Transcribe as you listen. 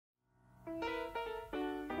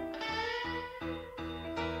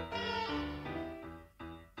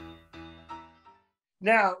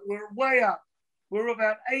Now, we're way up. We're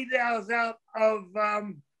about 8 hours out of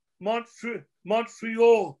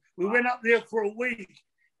Montreal. We went up there for a week,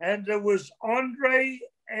 and there was Andre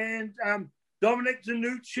and Dominic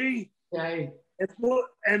Danucci, Okay.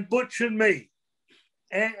 and Butch and me.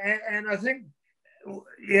 And I think,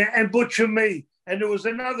 yeah, and Butch and me. And there was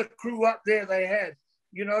another crew up there they had.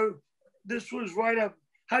 You know, this was right up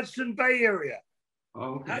Hudson Bay area.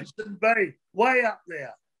 Oh, okay. Hudson Bay, way up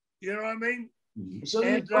there. You know what I mean? So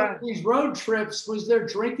And, these road trips, was there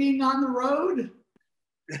drinking on the road?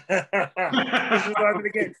 This is what I'm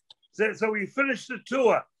going to get. So we finished the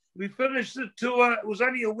tour. It was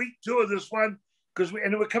only a week tour, this one,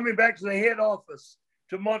 and we're coming back to the head office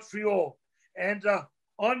to Montreal. And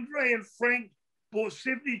Andre and Frank bought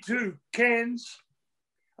 72 cans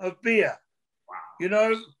of beer, wow, you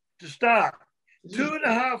know, to start.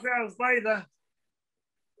 2.5 hours later,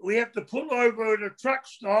 we have to pull over at a truck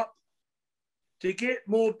stop to get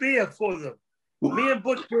more beer for them. Me and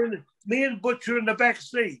Butch were in the back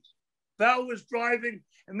seat. Val was driving,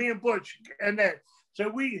 and me and Butch and that. So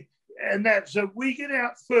we get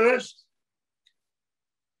out first.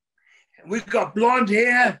 And we've got blonde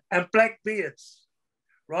hair and black beards,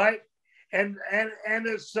 right? And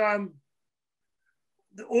it's all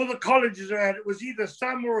the colleges are at. It was either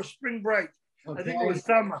summer or spring break. Okay. I think it was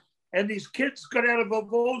summer. And these kids got out of a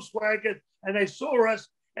Volkswagen and they saw us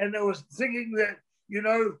and they were thinking that, you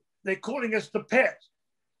know, they're calling us the pet.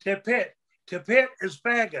 Tepet. Tepet is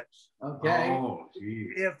faggots. Okay. Oh,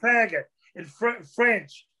 geez. Yeah, faggot in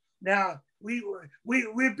French. Now we've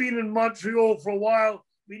been in Montreal for a while.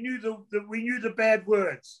 We knew the bad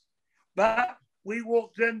words, but we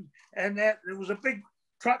walked in and there was a big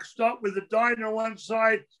truck stop with a diner on one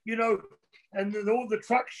side, you know, and then all the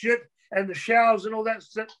truck shit and the showers and all that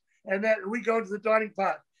stuff. And that we go to the dining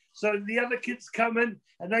part. So the other kids come in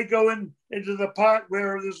and they go into the part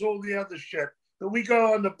where there's all the other shit. But we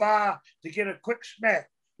go on the bar to get a quick snack.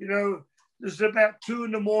 You know, this is about 2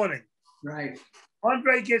 a.m. Right.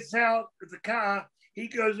 Andre gets out of the car. He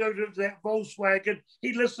goes over to that Volkswagen.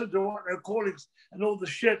 He listened to what they're calling and all the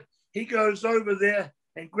shit. He goes over there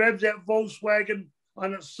and grabs that Volkswagen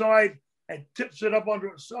on its side and tips it up onto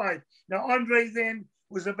its side. Now, Andre then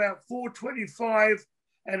was about 425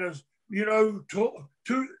 and is, you know,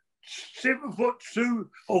 7'2"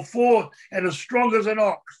 or 4 and as strong as an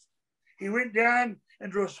ox. He went down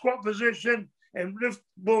into a squat position and lift,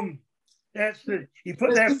 boom. That's it. He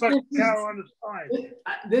put that fucking car on the side.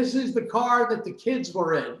 This is the car that the kids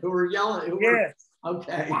were in, who were yelling. Yes.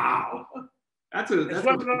 Okay. Wow. That's one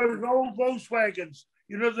of those old Volkswagens.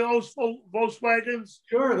 You know the old Volkswagens?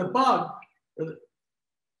 Sure, the bug. The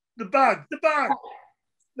bug. The bug.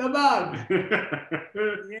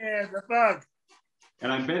 Yeah, the bug.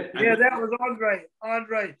 And I bet that was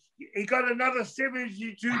Andre. He got another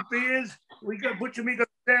 72 beers. Butch and me got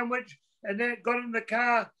a sandwich, and then got in the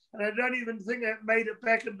car. And I don't even think that made it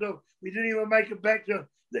back we didn't even make it back to.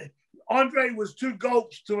 Andre was 2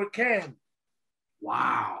 gulps to a can.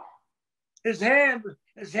 Wow. His hand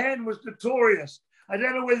was notorious. I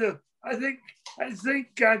don't know whether I think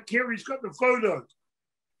Kerry's got the photo.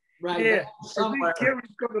 Right. Yeah, I think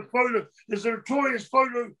Kerry's got the photo. There's a notorious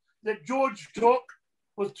photo that George took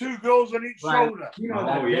with 2 girls on each shoulder. You know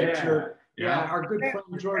that picture. Yeah, our good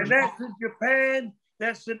friend George. And that's in Japan.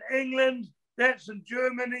 That's in England. That's in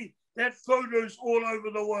Germany. That photo's all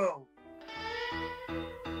over the world.